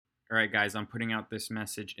All right, guys, I'm putting out this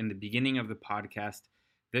message in the beginning of the podcast.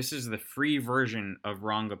 This is the free version of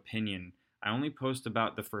Wrong Opinion. I only post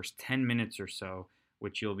about the first 10 minutes or so,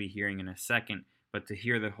 which you'll be hearing in a second. But to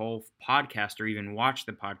hear the whole podcast or even watch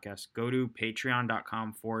the podcast, go to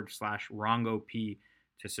patreon.com/WrongOP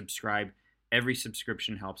to subscribe. Every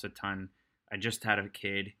subscription helps a ton. I just had a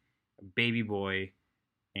kid, a baby boy.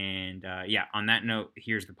 And on that note,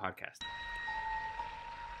 here's the podcast.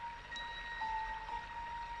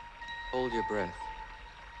 Hold your breath.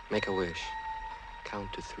 Make a wish.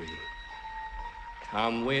 Count to 3.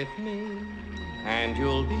 Come with me, and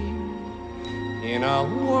you'll be in a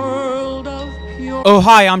world of pure... Oh,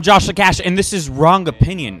 hi, I'm Joshua Cash, and this is Wrong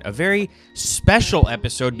Opinion, a very special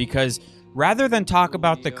episode because rather than talk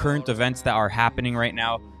about the current events that are happening right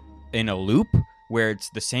now in a loop, where it's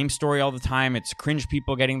the same story all the time, it's cringe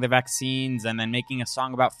people getting the vaccines and then making a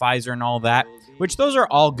song about Pfizer and all that, which those are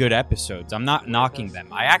all good episodes. I'm not knocking them.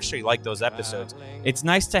 I actually like those episodes. It's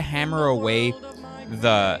nice to hammer away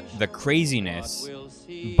the craziness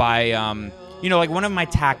by, like one of my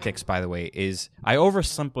tactics, by the way, is I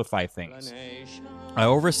oversimplify things. I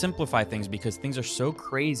oversimplify things because things are so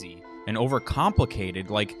crazy and overcomplicated.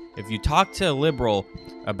 Like, if you talk to a liberal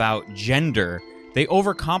about gender, they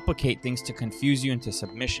overcomplicate things to confuse you into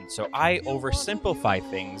submission. So I oversimplify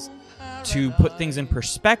things to put things in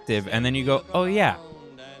perspective, and then you go, oh yeah,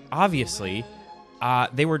 obviously,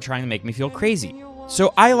 they were trying to make me feel crazy.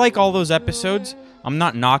 So I like all those episodes. I'm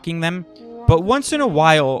not knocking them. But once in a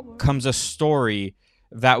while comes a story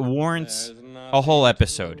that warrants a whole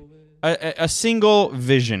episode. A single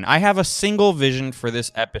vision. I have a single vision for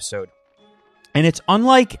this episode. And it's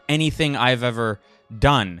unlike anything I've ever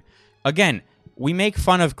done. Again, we make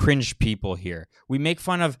fun of cringe people here. We make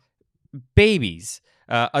fun of babies,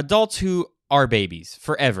 adults who are babies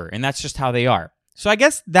forever, and that's just how they are. So I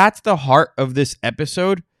guess that's the heart of this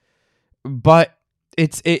episode, but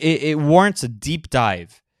it warrants a deep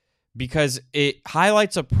dive because it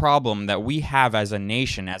highlights a problem that we have as a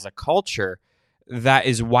nation, as a culture, that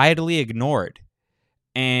is widely ignored.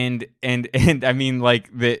 And I mean, like,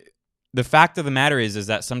 the fact of the matter is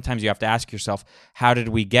that sometimes you have to ask yourself, how did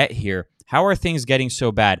we get here? How are things getting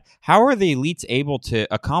so bad? How are the elites able to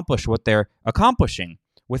accomplish what they're accomplishing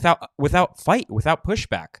without fight, without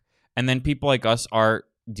pushback? And then people like us are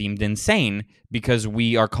deemed insane because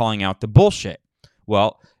we are calling out the bullshit.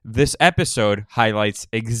 Well, this episode highlights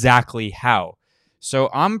exactly how. So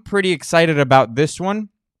I'm pretty excited about this one,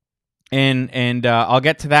 and I'll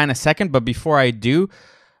get to that in a second. But before I do,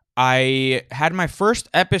 I had my first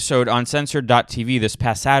episode on Censored.tv this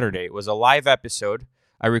past Saturday. It was a live episode.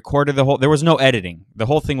 I recorded there was no editing. The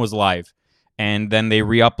whole thing was live. And then they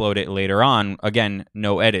re-upload it later on. Again,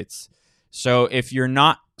 no edits. So if you're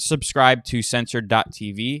not subscribed to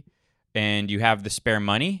Censored.tv and you have the spare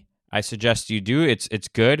money, I suggest you do. It's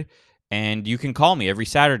good. And you can call me every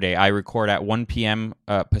Saturday. I record at 1 p.m.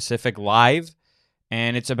 Pacific live.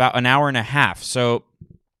 And it's about an hour and a half. So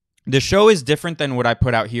the show is different than what I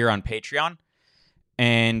put out here on Patreon.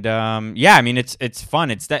 And I mean, it's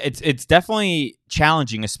fun. It's definitely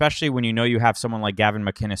challenging, especially when you know you have someone like Gavin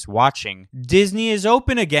McInnes watching. Disney is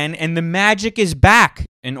open again, and the magic is back.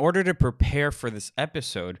 In order to prepare for this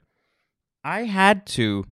episode, I had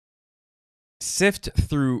to sift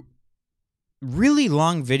through really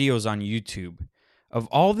long videos on YouTube of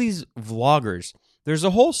all these vloggers. There's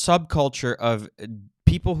a whole subculture of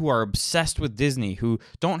people who are obsessed with Disney, who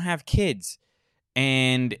don't have kids,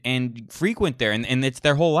 and frequent there, and it's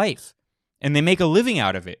their whole life, and they make a living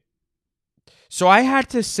out of it. So I had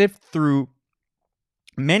to sift through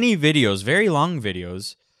many videos, very long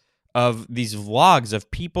videos, of these vlogs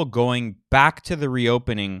of people going back to the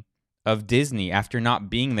reopening of Disney after not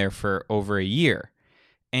being there for over a year.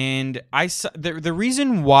 And I saw, the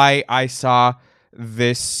reason why I saw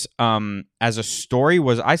this as a story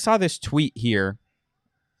was I saw this tweet here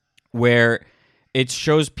where it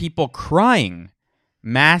shows people crying,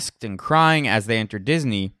 masked and crying as they enter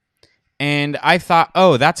Disney. And I thought,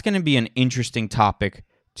 oh, that's going to be an interesting topic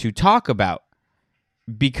to talk about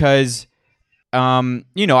because,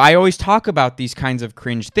 I always talk about these kinds of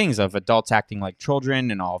cringe things of adults acting like children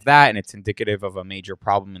and all of that, and it's indicative of a major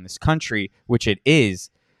problem in this country, which it is.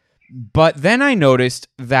 But then I noticed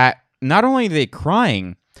that not only are they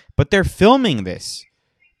crying, but they're filming this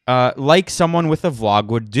like someone with a vlog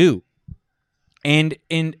would do. And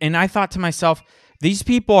I thought to myself, these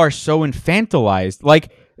people are so infantilized.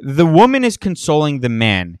 Like, the woman is consoling the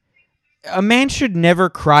man. A man should never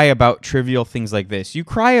cry about trivial things like this. You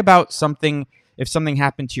cry about something if something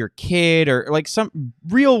happened to your kid or like some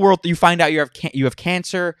real world, you find out you have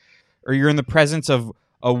cancer or you're in the presence of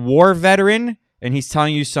a war veteran. and he's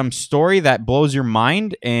telling you some story that blows your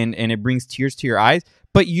mind and it brings tears to your eyes,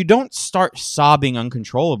 but you don't start sobbing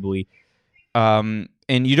uncontrollably, and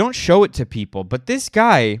you don't show it to people. But this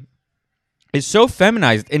guy is so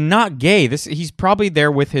feminized and not gay. He's probably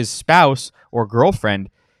there with his spouse or girlfriend.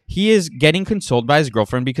 He is getting consoled by his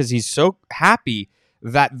girlfriend because he's so happy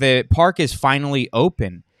that the park is finally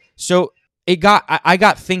open. So I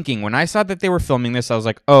got thinking when I saw that they were filming this. I was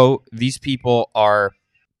like, oh, these people are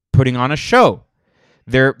putting on a show.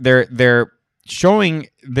 They're showing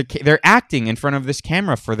they're acting in front of this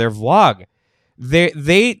camera for their vlog.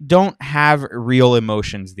 They don't have real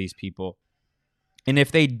emotions, these people. And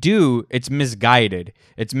if they do, it's misguided.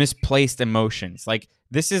 It's misplaced emotions. Like,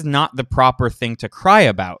 this is not the proper thing to cry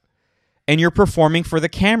about. And you're performing for the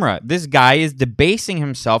camera. This guy is debasing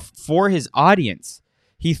himself for his audience.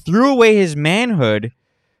 He threw away his manhood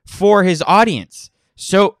for his audience.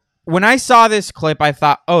 So when I saw this clip, I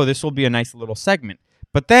thought, oh, this will be a nice little segment.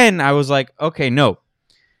 But then I was like, okay, no.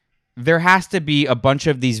 There has to be a bunch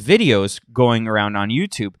of these videos going around on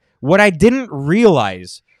YouTube. What I didn't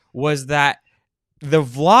realize was that the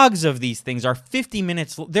vlogs of these things are 50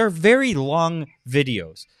 minutes. They're very long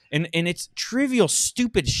videos. And it's trivial,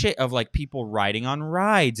 stupid shit of like people riding on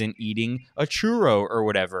rides and eating a churro or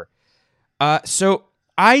whatever. So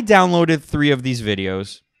I downloaded 3 of these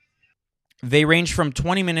videos. They range from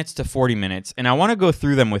 20 minutes to 40 minutes. And I want to go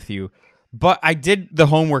through them with you. But I did the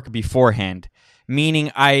homework beforehand.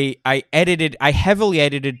 Meaning I heavily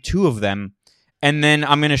edited 2 of them. And then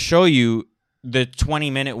I'm going to show you the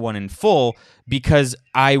 20-minute one in full, because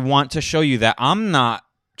I want to show you that I'm not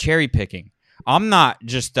cherry picking. I'm not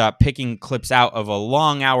just picking clips out of a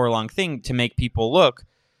long hour-long thing to make people look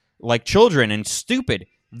like children and stupid.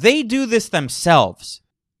 They do this themselves.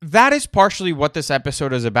 That is partially what this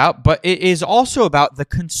episode is about, but it is also about the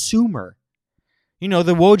consumer. You know,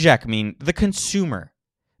 the Wojak meme, the consumer.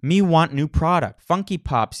 Me want new product. Funky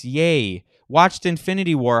Pops, yay. Watched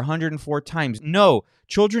Infinity War 104 times. No.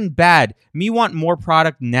 Children bad. Me want more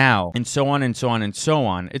product now. And so on and so on and so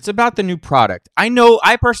on. It's about the new product.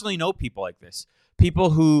 I personally know people like this. People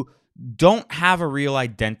who don't have a real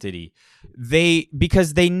identity.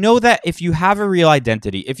 Because they know that if you have a real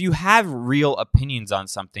identity, if you have real opinions on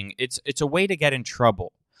something, it's a way to get in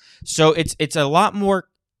trouble. So it's a lot more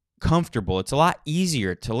comfortable. It's a lot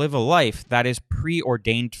easier to live a life that is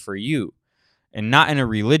preordained for you, and not in a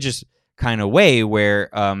religious kind of way where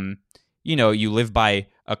you live by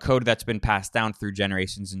a code that's been passed down through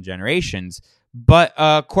generations and generations, but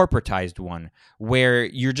a corporatized one where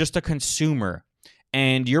you're just a consumer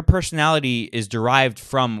and your personality is derived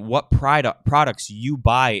from what products you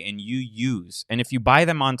buy and you use. And if you buy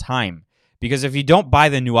them on time, because if you don't buy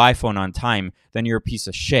the new iPhone on time, then you're a piece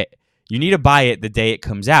of shit. You need to buy it the day it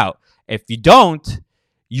comes out. If you don't,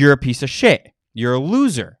 you're a piece of shit. You're a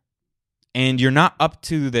loser. And you're not up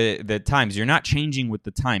to the times. You're not changing with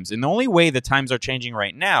the times. And the only way the times are changing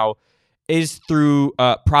right now is through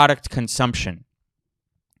product consumption.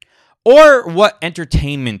 Or what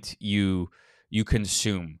entertainment you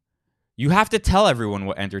consume. You have to tell everyone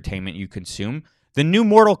what entertainment you consume. The new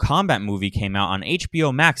Mortal Kombat movie came out on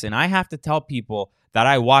HBO Max, and I have to tell people that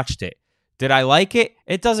I watched it. Did I like it?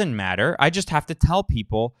 It doesn't matter. I just have to tell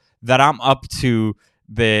people that I'm up to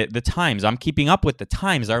the times. I'm keeping up with the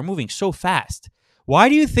times that are moving so fast. Why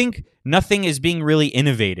do you think nothing is being really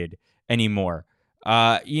innovated anymore?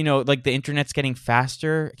 Like the internet's getting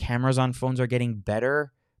faster, cameras on phones are getting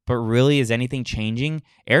better, but really, is anything changing?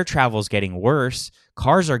 Air travel's getting worse.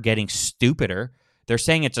 Cars are getting stupider. They're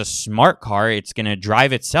saying it's a smart car. It's going to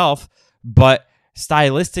drive itself, but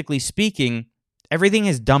stylistically speaking, everything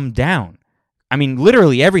is dumbed down. I mean,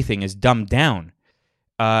 literally everything is dumbed down.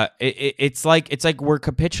 It's like we're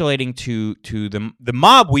capitulating to the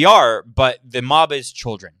mob. We are, but the mob is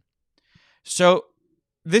children. So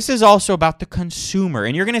this is also about the consumer,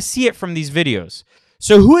 and you're going to see it from these videos.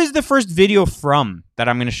 So who is the first video from that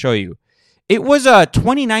I'm going to show you? It was a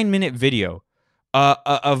 29-minute video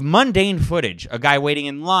of mundane footage. A guy waiting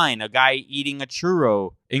in line, a guy eating a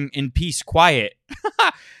churro in peace, quiet.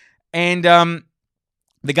 And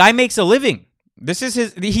the guy makes a living.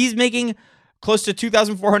 He's making close to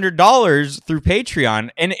 $2,400 through Patreon,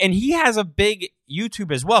 and he has a big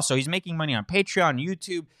YouTube as well. So he's making money on Patreon,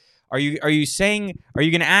 YouTube. Are you going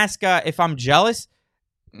to ask if I'm jealous?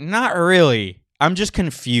 Not really. I'm just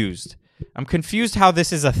confused. I'm confused how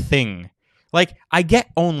this is a thing. Like, I get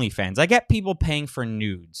OnlyFans. I get people paying for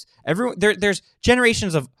nudes. There's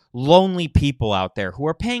generations of lonely people out there who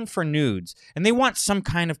are paying for nudes and they want some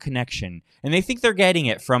kind of connection and they think they're getting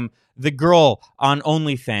it from the girl on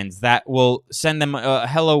OnlyFans that will send them a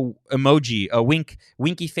hello emoji, a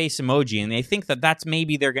winky face emoji, and they think that that's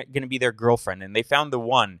maybe they're going to be their girlfriend and they found the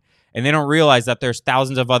one, and they don't realize that there's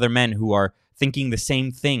thousands of other men who are thinking the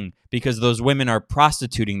same thing because those women are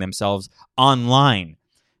prostituting themselves online.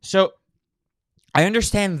 So I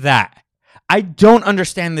understand that. I don't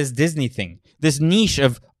understand this Disney thing, this niche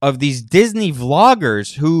of these Disney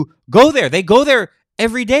vloggers who go there. They go there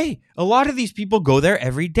every day. A lot of these people go there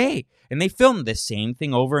every day, and they film the same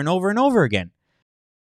thing over and over and over again.